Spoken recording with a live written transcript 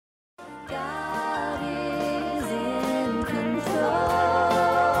God is in control.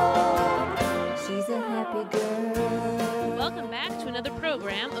 She's a happy girl. Welcome back to another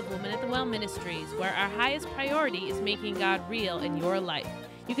program of Woman at the Well Ministries, where our highest priority is making God real in your life.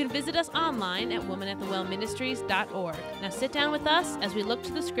 You can visit us online at womanatthewellministries.org. Now sit down with us as we look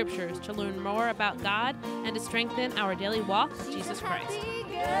to the scriptures to learn more about God and to strengthen our daily walk with Jesus Christ.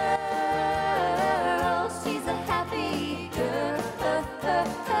 She's a happy girl.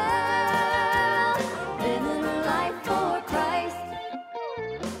 Living her life for Christ.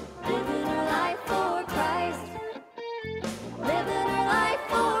 Living her life for Christ. Living her life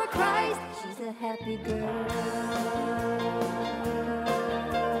for Christ. She's a happy girl. She's a happy girl.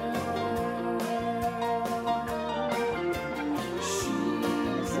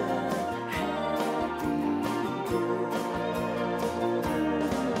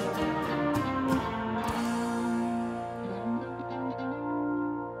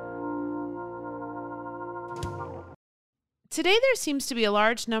 Today there seems to be a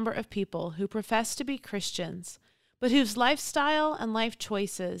large number of people who profess to be Christians, but whose lifestyle and life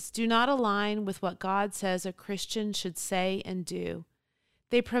choices do not align with what God says a Christian should say and do.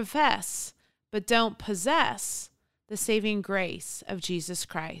 They profess, but don't possess, the saving grace of Jesus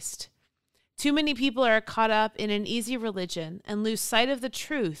Christ. Too many people are caught up in an easy religion and lose sight of the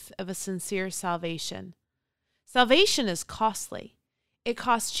truth of a sincere salvation. Salvation is costly. It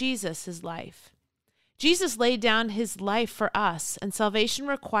cost Jesus his life. Jesus laid down his life for us, and salvation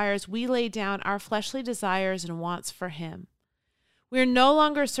requires we lay down our fleshly desires and wants for him. We are no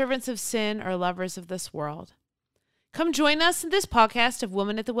longer servants of sin or lovers of this world. Come join us in this podcast of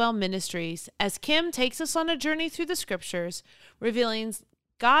Woman at the Well Ministries as Kim takes us on a journey through the scriptures, revealing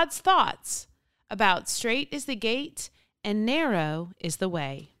God's thoughts about straight is the gate and narrow is the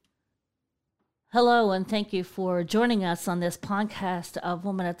way. Hello, and thank you for joining us on this podcast of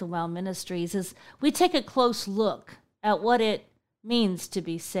Woman at the Well Ministries as we take a close look at what it means to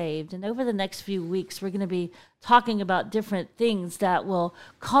be saved. And over the next few weeks, we're going to be talking about different things that will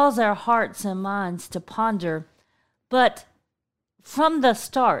cause our hearts and minds to ponder. But from the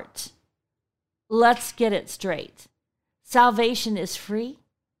start, let's get it straight. Salvation is free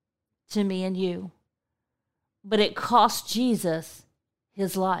to me and you, but it cost Jesus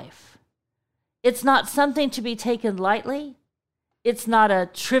his life. It's not something to be taken lightly. It's not a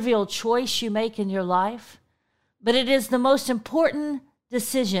trivial choice you make in your life, but it is the most important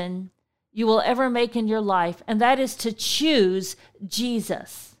decision you will ever make in your life, and that is to choose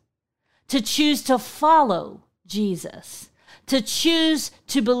Jesus, to choose to follow Jesus, to choose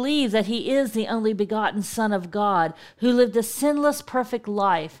to believe that he is the only begotten Son of God who lived a sinless, perfect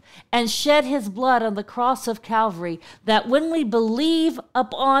life and shed his blood on the cross of Calvary, that when we believe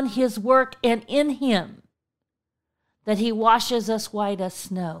upon his work and in him, that he washes us white as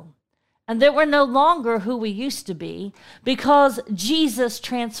snow. And that we're no longer who we used to be because Jesus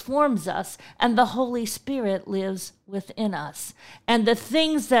transforms us and the Holy Spirit lives within us. And the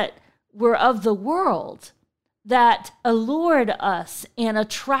things that were of the world that allured us and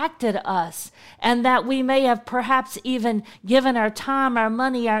attracted us, and that we may have perhaps even given our time, our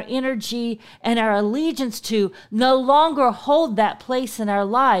money, our energy, and our allegiance to, no longer hold that place in our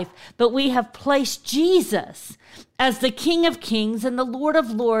life, but we have placed Jesus as the King of Kings and the Lord of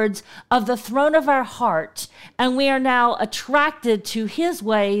Lords of the throne of our heart, and we are now attracted to his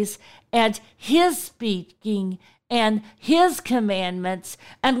ways and his speaking and his commandments,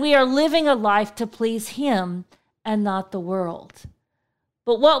 and we are living a life to please him and not the world.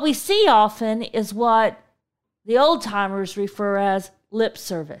 But what we see often is what the old timers refer as lip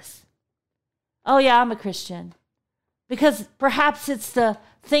service. Oh yeah, I'm a Christian. Because perhaps it's the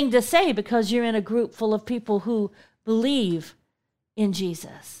thing to say because you're in a group full of people who believe in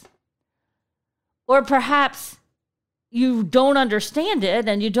Jesus. Or perhaps you don't understand it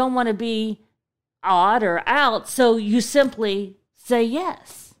and you don't want to be odd or out, so you simply say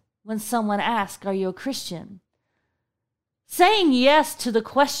yes when someone asks, are you a Christian? Saying yes to the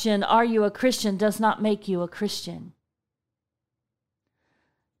question, are you a Christian, does not make you a Christian.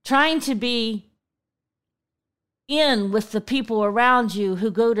 Trying to be in with the people around you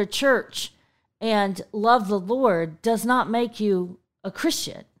who go to church and love the Lord does not make you a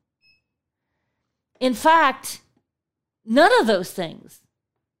Christian. In fact, none of those things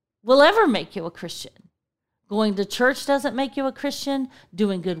will ever make you a Christian. Going to church doesn't make you a Christian.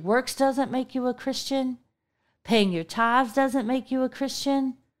 Doing good works doesn't make you a Christian. Paying your tithes doesn't make you a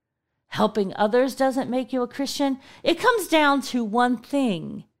Christian. Helping others doesn't make you a Christian. It comes down to one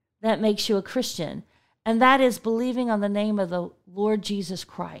thing that makes you a Christian, and that is believing on the name of the Lord Jesus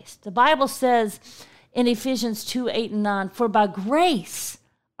Christ. The Bible says in Ephesians 2:8 and 9, for by grace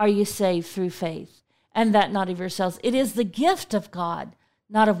are you saved through faith, and that not of yourselves. It is the gift of God,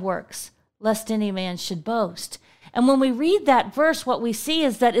 not of works, lest any man should boast. And when we read that verse, what we see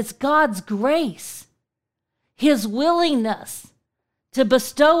is that it's God's grace, his willingness to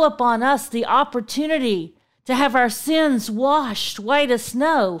bestow upon us the opportunity to have our sins washed white as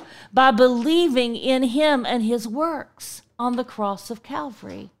snow by believing in him and his works on the cross of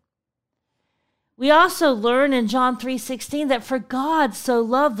Calvary. We also learn in John 3:16 that for God so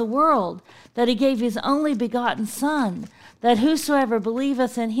loved the world that he gave his only begotten Son, that whosoever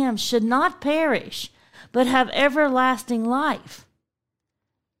believeth in him should not perish, but have everlasting life.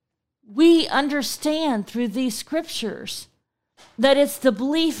 We understand through these scriptures that it's the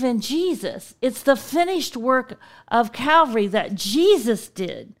belief in Jesus, it's the finished work of Calvary that Jesus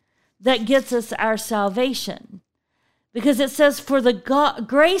did that gets us our salvation. Because it says, for the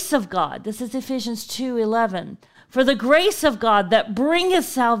grace of God, this is Ephesians 2:11, for the grace of God that bringeth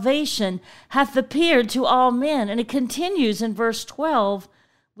salvation hath appeared to all men. And it continues in verse 12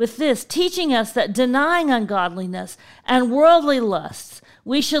 with this, teaching us that denying ungodliness and worldly lusts,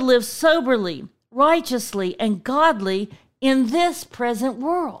 we should live soberly, righteously, and godly in this present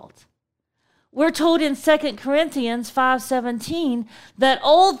world. We're told in 2 Corinthians 5:17 that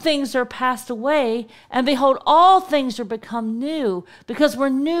old things are passed away, and behold, all things are become new, because we're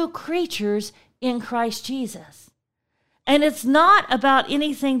new creatures in Christ Jesus. And it's not about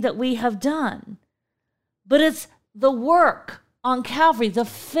anything that we have done, but it's the work on Calvary, the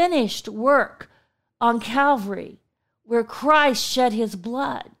finished work on Calvary, where Christ shed his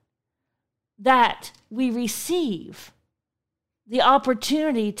blood, that we receive the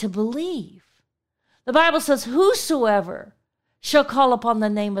opportunity to believe. The Bible says, whosoever shall call upon the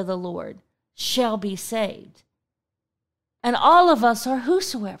name of the Lord shall be saved. And all of us are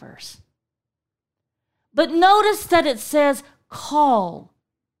whosoevers. But notice that it says, call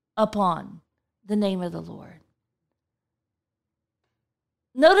upon the name of the Lord.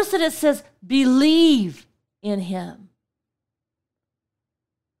 Notice that it says, believe in him.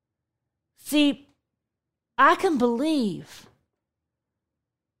 See, I can believe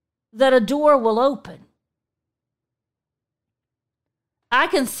that a door will open. I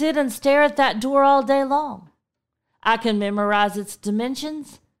can sit and stare at that door all day long. I can memorize its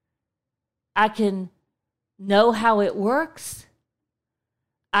dimensions. I can know how it works.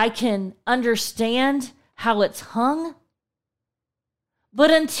 I can understand how it's hung. But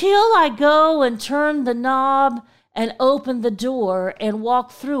until I go and turn the knob and open the door and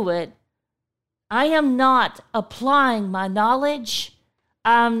walk through it, I am not applying my knowledge.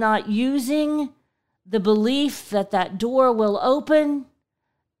 I'm not using the belief that that door will open.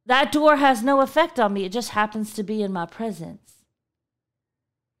 That door has no effect on me. It just happens to be in my presence.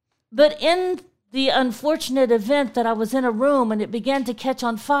 But in the unfortunate event that I was in a room and it began to catch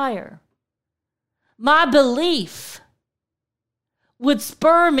on fire, my belief would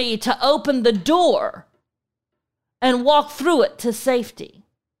spur me to open the door and walk through it to safety.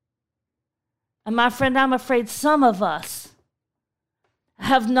 And my friend, I'm afraid some of us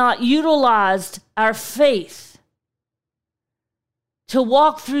have not utilized our faith to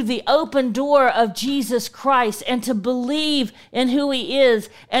walk through the open door of Jesus Christ and to believe in who he is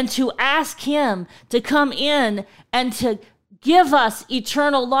and to ask him to come in and to give us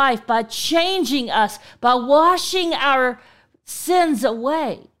eternal life by changing us, by washing our sins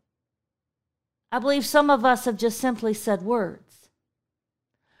away. I believe some of us have just simply said words.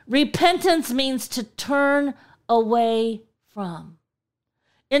 Repentance means to turn away from.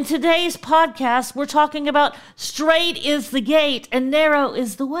 In today's podcast, we're talking about straight is the gate and narrow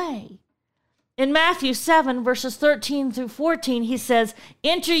is the way. In Matthew 7, verses 13 through 14, he says,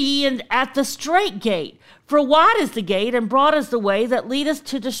 enter ye in at the straight gate, for wide is the gate and broad is the way that leadeth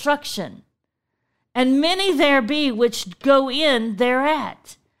to destruction. And many there be which go in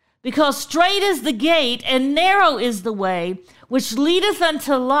thereat. Because straight is the gate and narrow is the way which leadeth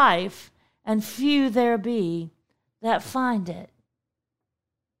unto life, and few there be that find it.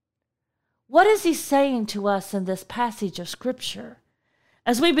 What is he saying to us in this passage of Scripture?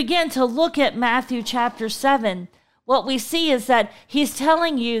 As we begin to look at Matthew chapter 7, what we see is that he's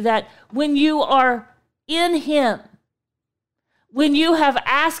telling you that when you are in him, when you have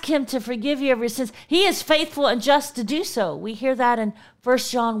asked him to forgive you of your sins, he is faithful and just to do so. We hear that in 1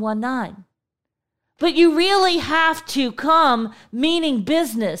 John 1:9. But you really have to come meaning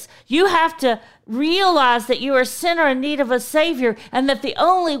business. You have to realize that you are a sinner in need of a Savior, and that the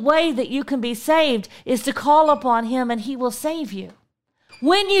only way that you can be saved is to call upon him and he will save you.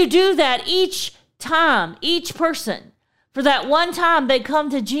 When you do that, each time, each person, for that one time they come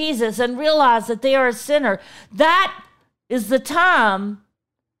to Jesus and realize that they are a sinner, that is the time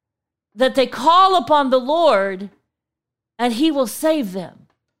that they call upon the Lord and he will save them.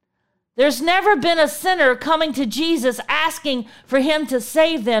 There's never been a sinner coming to Jesus asking for him to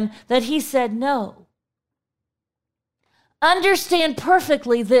save them that he said no. Understand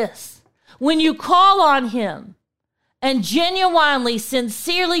perfectly this. When you call on him and genuinely,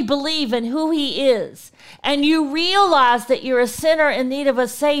 sincerely believe in who he is, and you realize that you're a sinner in need of a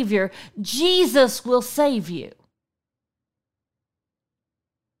Savior, Jesus will save you.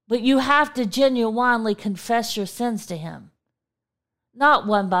 But you have to genuinely confess your sins to him. Not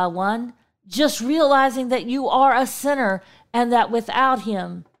one by one, just realizing that you are a sinner and that without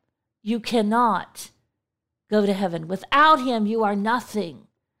him, you cannot go to heaven. Without him, you are nothing.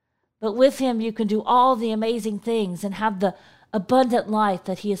 But with him, you can do all the amazing things and have the abundant life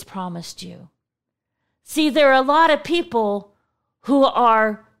that he has promised you. See, there are a lot of people who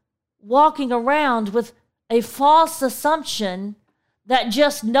are walking around with a false assumption that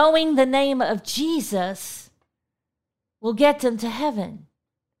just knowing the name of Jesus will get them to heaven.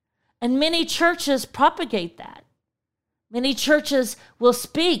 And many churches propagate that. Many churches will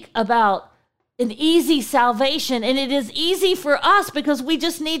speak about an easy salvation, and it is easy for us because we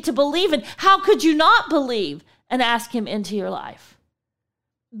just need to believe. And how could you not believe and ask him into your life?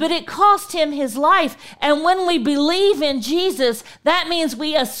 But it cost him his life. And when we believe in Jesus, that means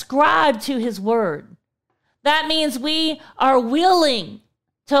we ascribe to his word. That means we are willing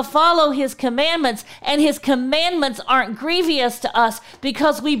to follow his commandments, and his commandments aren't grievous to us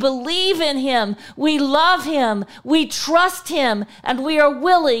because we believe in him, we love him, we trust him, and we are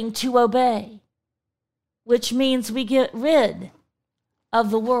willing to obey. Which means we get rid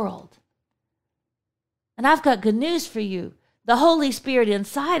of the world. And I've got good news for you. The Holy Spirit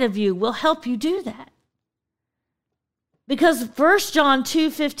inside of you will help you do that. Because 1 John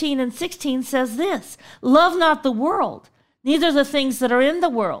 2:15 and 16 says this, love not the world, neither the things that are in the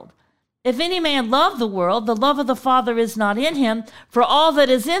world. If any man love the world, the love of the Father is not in him. For all that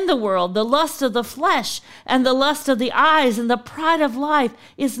is in the world, the lust of the flesh and the lust of the eyes and the pride of life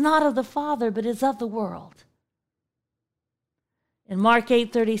is not of the Father, but is of the world. In Mark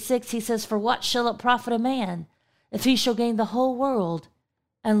 8:36, he says, for what shall it profit a man if he shall gain the whole world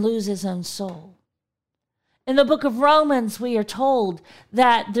and lose his own soul? In the book of Romans, we are told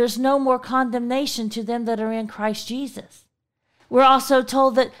that there's no more condemnation to them that are in Christ Jesus. We're also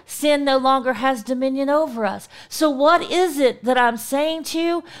told that sin no longer has dominion over us. So what is it that I'm saying to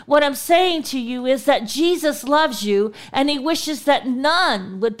you? What I'm saying to you is that Jesus loves you and he wishes that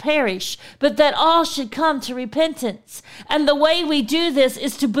none would perish, but that all should come to repentance. And the way we do this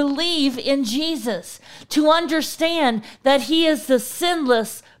is to believe in Jesus, to understand that he is the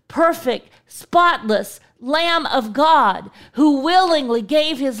sinless, perfect, spotless Lamb of God, who willingly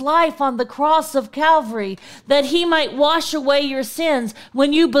gave his life on the cross of Calvary, that he might wash away your sins.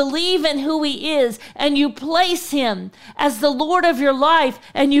 When you believe in who he is and you place him as the Lord of your life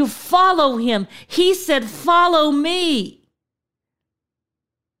and you follow him, he said, follow me.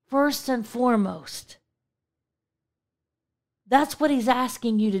 First and foremost. That's what he's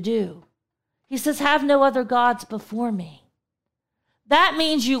asking you to do. He says, have no other gods before me. That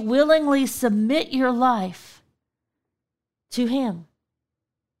means you willingly submit your life to him.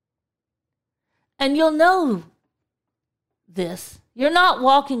 And you'll know this. You're not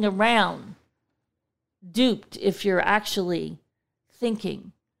walking around duped if you're actually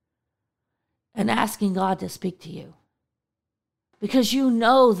thinking and asking God to speak to you. Because you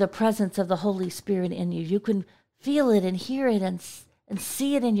know the presence of the Holy Spirit in you. You can feel it and hear it and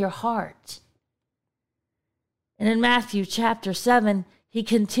see it in your heart. And in Matthew chapter 7, he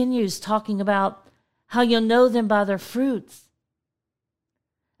continues talking about how you'll know them by their fruits,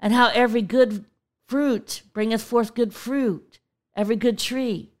 and how every good fruit bringeth forth good fruit, every good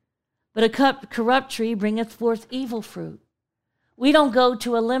tree. But a corrupt tree bringeth forth evil fruit. We don't go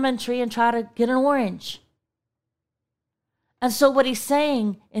to a lemon tree and try to get an orange. And so what he's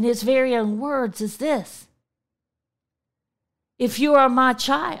saying in his very own words is this. If you are my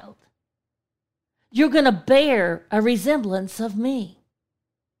child, you're going to bear a resemblance of me.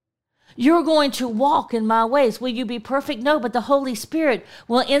 You're going to walk in my ways. Will you be perfect? No, but the Holy Spirit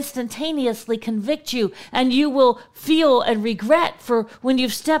will instantaneously convict you, and you will feel and regret for when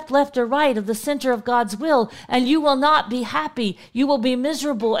you've stepped left or right of the center of God's will, and you will not be happy. You will be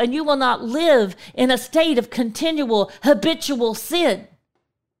miserable, and you will not live in a state of continual, habitual sin.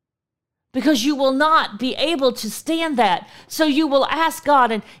 Because you will not be able to stand that. So you will ask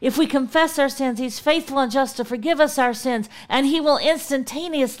God, and if we confess our sins, he's faithful and just to forgive us our sins, and he will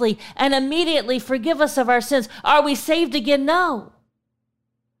instantaneously and immediately forgive us of our sins. Are we saved again? No.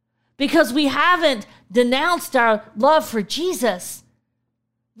 Because we haven't denounced our love for Jesus.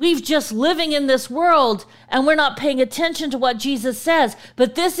 We've just living in this world and we're not paying attention to what Jesus says.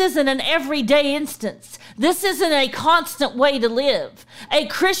 But this isn't an everyday instance. This isn't a constant way to live. A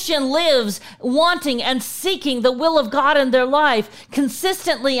Christian lives wanting and seeking the will of God in their life,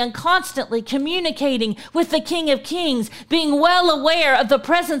 consistently and constantly communicating with the King of Kings, being well aware of the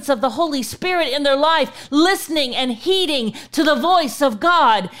presence of the Holy Spirit in their life, listening and heeding to the voice of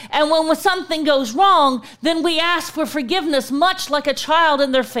God. And when something goes wrong, then we ask for forgiveness, much like a child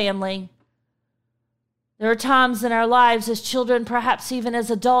in their family. There are times in our lives as children, perhaps even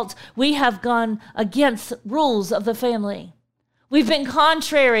as adults, we have gone against rules of the family. We've been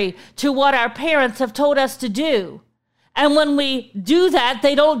contrary to what our parents have told us to do. And when we do that,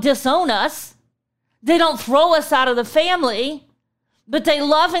 they don't disown us. They don't throw us out of the family, but they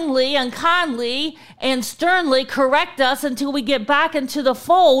lovingly and kindly and sternly correct us until we get back into the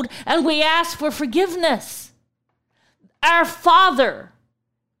fold and we ask for forgiveness. Our Father,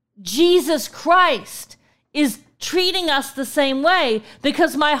 Jesus Christ, is treating us the same way,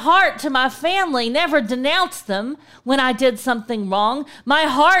 because my heart to my family never denounced them when I did something wrong. My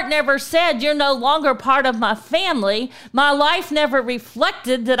heart never said, you're no longer part of my family. My life never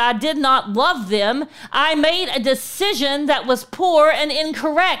reflected that I did not love them. I made a decision that was poor and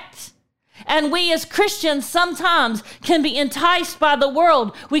incorrect. And we as Christians sometimes can be enticed by the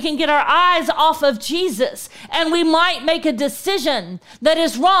world. We can get our eyes off of Jesus, and we might make a decision that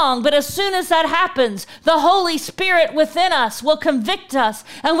is wrong. But as soon as that happens, the Holy Spirit within us will convict us,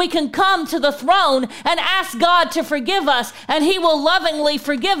 and we can come to the throne and ask God to forgive us, and He will lovingly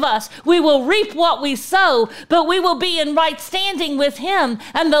forgive us. We will reap what we sow, but we will be in right standing with Him,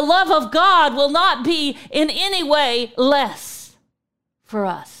 and the love of God will not be in any way less for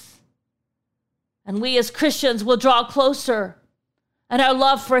us. And we as Christians will draw closer, and our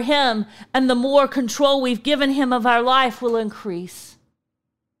love for Him and the more control we've given Him of our life will increase.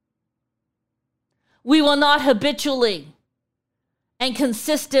 We will not habitually and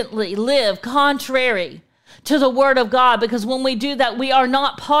consistently live contrary to the Word of God, because when we do that, we are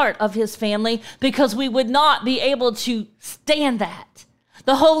not part of His family, because we would not be able to stand that.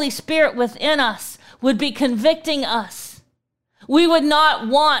 The Holy Spirit within us would be convicting us. We would not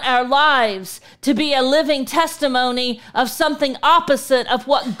want our lives to be a living testimony of something opposite of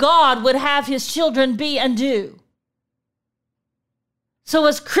what God would have His children be and do. So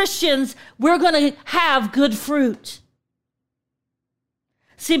as Christians, we're going to have good fruit.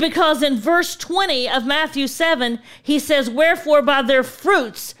 See, because in verse 20 of Matthew 7, He says, "Wherefore by their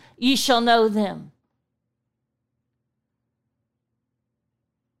fruits ye shall know them."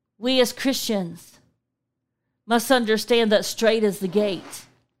 We as Christians must understand that straight is the gate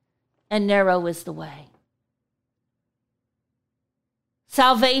and narrow is the way.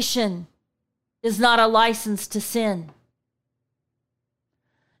 Salvation is not a license to sin.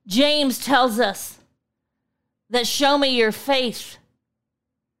 James tells us that show me your faith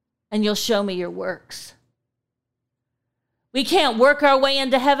and you'll show me your works. We can't work our way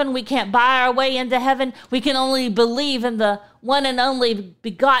into heaven. We can't buy our way into heaven. We can only believe in the one and only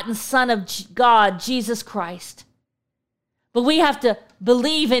begotten Son of God, Jesus Christ. But we have to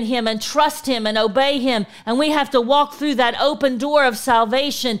believe in Him and trust Him and obey Him. And we have to walk through that open door of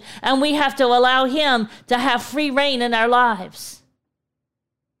salvation. And we have to allow Him to have free reign in our lives.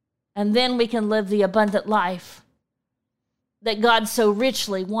 And then we can live the abundant life that God so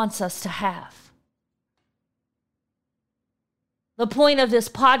richly wants us to have. The point of this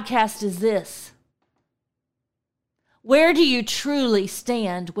podcast is this: where do you truly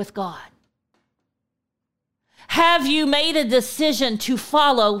stand with God? Have you made a decision to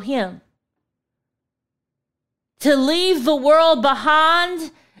follow Him? To leave the world behind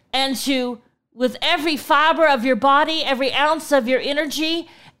and to, with every fiber of your body, every ounce of your energy,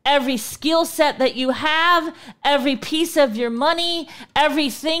 every skill set that you have, every piece of your money,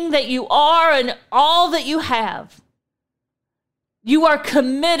 everything that you are and all that you have, you are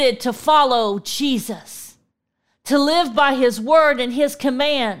committed to follow Jesus, to live by His word and His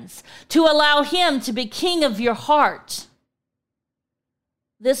commands, to allow Him to be king of your heart.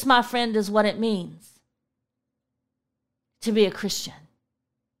 This, my friend, is what it means to be a Christian.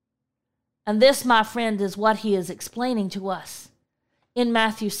 And this, my friend, is what He is explaining to us in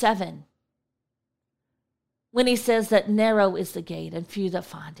Matthew 7, when He says that narrow is the gate and few that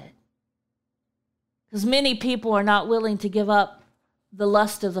find it. Because many people are not willing to give up the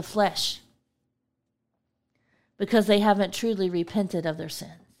lust of the flesh because they haven't truly repented of their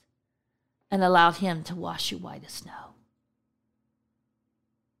sins and allowed Him to wash you white as snow.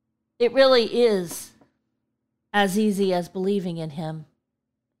 It really is as easy as believing in Him.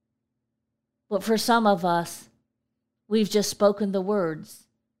 But for some of us, we've just spoken the words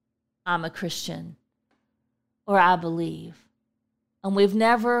I'm a Christian or I believe. And we've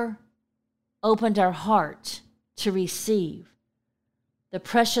never opened our heart to receive the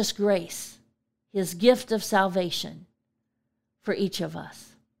precious grace, his gift of salvation for each of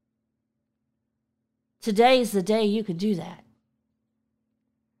us. Today is the day you can do that.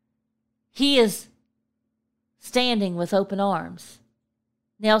 He is standing with open arms,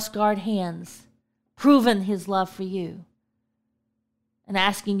 nail-scarred hands, proving his love for you and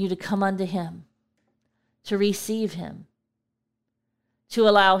asking you to come unto him, to receive him, to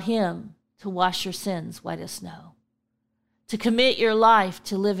allow him to wash your sins white as snow, to commit your life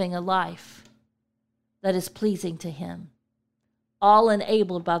to living a life that is pleasing to him, all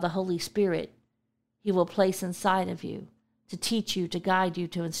enabled by the Holy Spirit he will place inside of you to teach you, to guide you,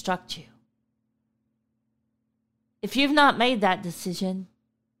 to instruct you. If you've not made that decision,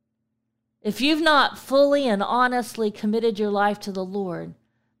 if you've not fully and honestly committed your life to the Lord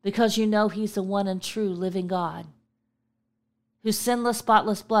because you know he's the one and true living God, whose sinless,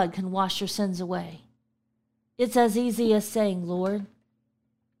 spotless blood can wash your sins away, it's as easy as saying, Lord,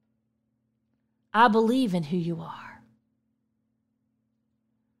 I believe in who you are.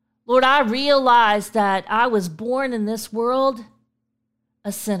 Lord, I realize that I was born in this world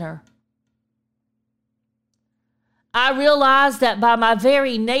a sinner. I realize that by my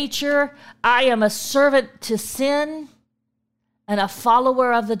very nature, I am a servant to sin and a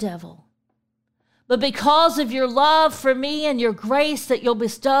follower of the devil. But because of your love for me and your grace that you'll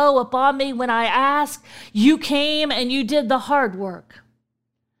bestow upon me when I ask, you came and you did the hard work.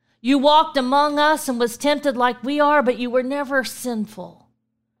 You walked among us and was tempted like we are, but you were never sinful.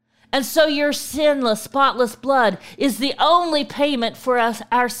 And so your sinless, spotless blood is the only payment for us,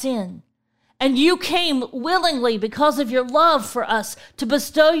 our sin. And you came willingly because of your love for us to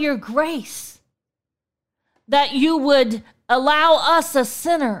bestow your grace, that you would allow us, a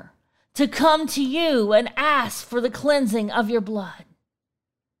sinner, to come to you and ask for the cleansing of your blood.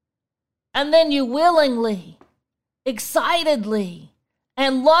 And then you willingly, excitedly,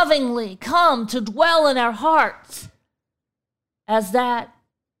 and lovingly come to dwell in our hearts as that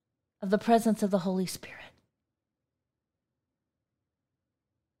of the presence of the Holy Spirit.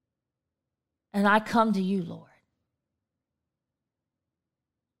 And I come to you, Lord,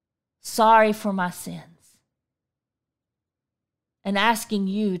 sorry for my sins, and asking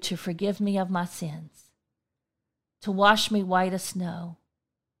you to forgive me of my sins, to wash me white as snow,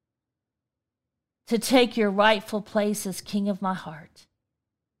 to take your rightful place as King of my heart.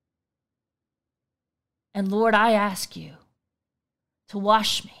 And Lord, I ask you to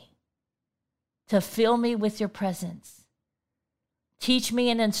wash me, to fill me with your presence. Teach me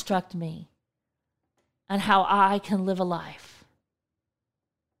and instruct me on how I can live a life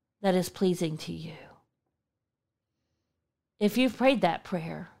that is pleasing to you. If you've prayed that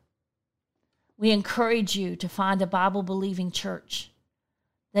prayer, we encourage you to find a Bible-believing church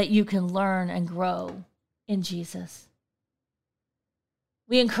that you can learn and grow in Jesus.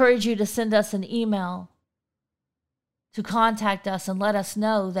 We encourage you to send us an email to contact us and let us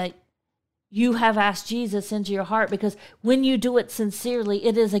know that you have asked Jesus into your heart, because when you do it sincerely,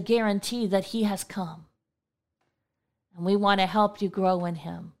 it is a guarantee that he has come. And we want to help you grow in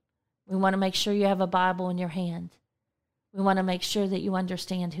him. We want to make sure you have a Bible in your hand. We want to make sure that you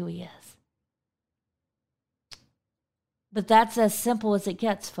understand who he is. But that's as simple as it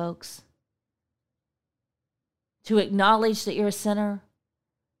gets, folks. To acknowledge that you're a sinner,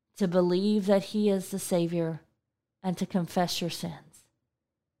 to believe that he is the Savior, and to confess your sins.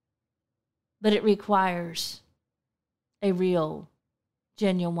 But it requires a real,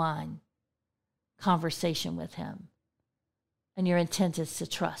 genuine conversation with him. And your intent is to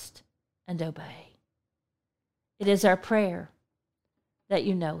trust and obey. It is our prayer that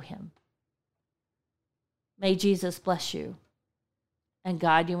you know him. May Jesus bless you and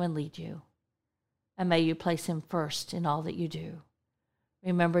guide you and lead you. And may you place him first in all that you do.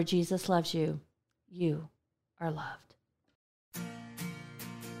 Remember, Jesus loves you. You are loved.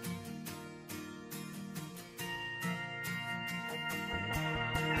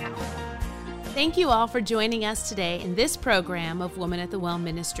 Thank you all for joining us today in this program of Woman at the Well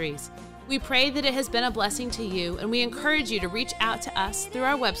Ministries. We pray that it has been a blessing to you, and we encourage you to reach out to us through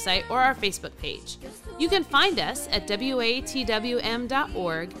our website or our Facebook page. You can find us at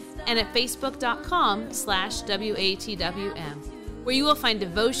watwm.org and at facebook.com/watwm, where you will find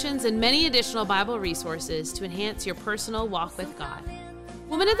devotions and many additional Bible resources to enhance your personal walk with God.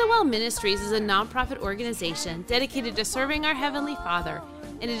 Woman at the Well Ministries is a nonprofit organization dedicated to serving our Heavenly Father,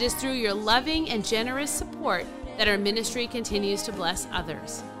 and it is through your loving and generous support that our ministry continues to bless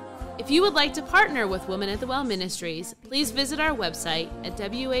others. If you would like to partner with Women at the Well Ministries, please visit our website at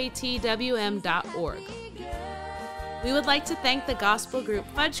watwm.org. We would like to thank the gospel group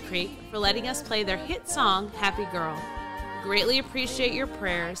Fudge Creek for letting us play their hit song, Happy Girl. We greatly appreciate your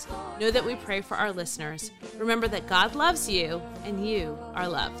prayers. Know that we pray for our listeners. Remember that God loves you and you are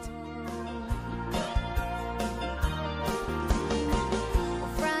loved.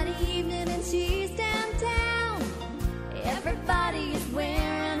 Friday evening and she's downtown. Everybody is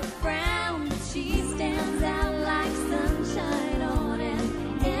wearing a frown, but she stands out like sunshine on an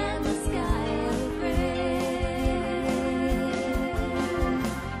endless sky of gray.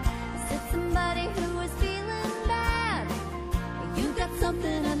 Said somebody who was feeling bad, you got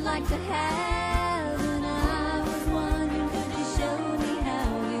something I'd like to have, and I was wondering, could you show me how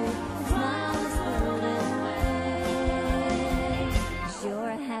you smile this world away? 'Cause you're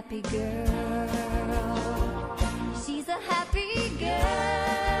a happy girl. She's a happy girl.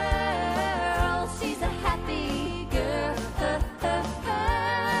 She's a happy girl.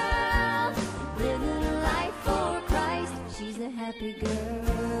 Living a life for Christ. She's a happy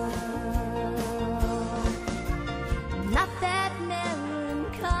girl. Not that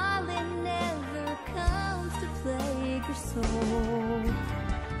melancholy never comes to plague her soul.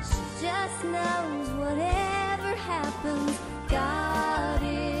 She just knows whatever happens, God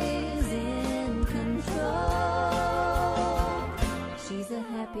is in control. She's a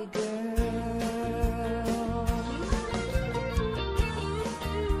happy girl.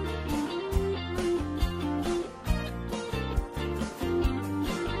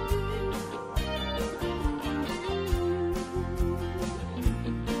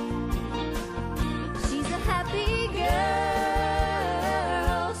 She's a happy girl.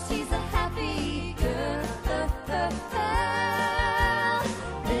 She's a happy girl.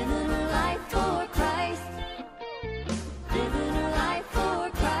 Living her life for Christ. Living her life for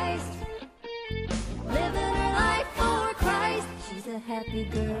Christ. Living her life for Christ. She's a happy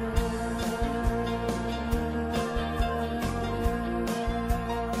girl.